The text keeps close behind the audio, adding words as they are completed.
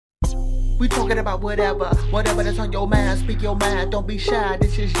We talking about whatever that's on your mind. Speak your mind, don't be shy.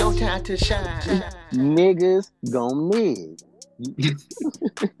 This is your time to shine. Niggas gon' nig.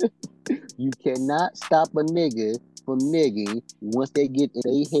 You cannot stop a nigga from nigging. Once they get in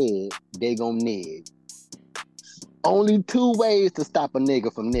their head, they gon' nig. Only two ways to stop a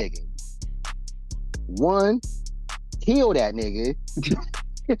nigga from nigging. One, kill that nigga.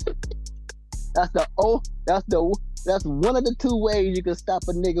 That's one of the two ways you can stop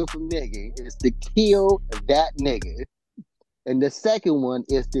a nigga from nigging is to kill that nigga. And the second one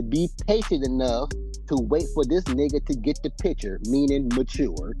is to be patient enough to wait for this nigga to get the picture, meaning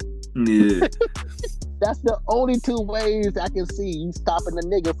mature. Yeah. That's the only two ways I can see you stopping a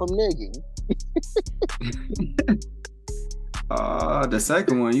nigga from nigging. The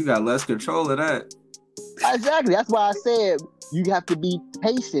second one, you got less control of that. Exactly. That's why I said you have to be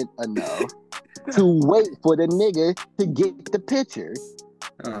patient enough to wait for the nigga to get the picture.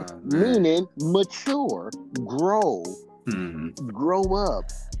 Meaning mature, grow, grow up.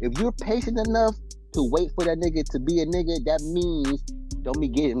 If you're patient enough to wait for that nigga to be a nigga, that means don't be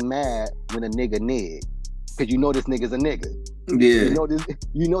getting mad when a nigga nig. Cause you know this nigga's a nigga. Yeah.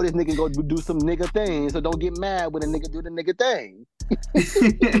 You know this nigga go do some nigga things, so don't get mad when a nigga do the nigga thing.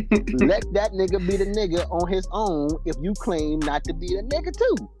 Let that nigga be the nigga on his own if you claim not to be the nigga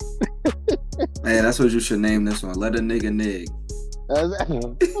too. Man, that's what you should name this one. Let a nigga nig.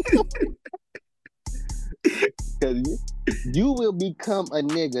 Cause you will become a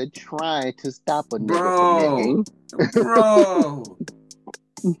nigga trying to stop a nigga from nigging. Bro.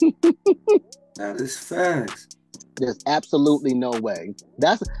 That is facts. There's absolutely no way.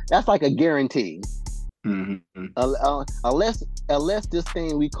 That's like a guarantee. Mm-hmm. Unless this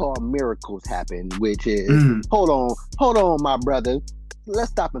thing we call miracles happen, which is hold on, my brother.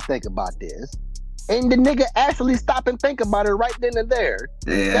 Let's stop and think about this. And the nigga actually stop and think about it right then and there.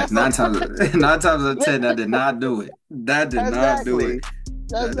 Yeah, nine times out of 10, that did not do it. That did not do it.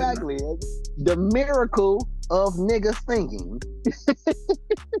 Exactly. The miracle of niggas thinking.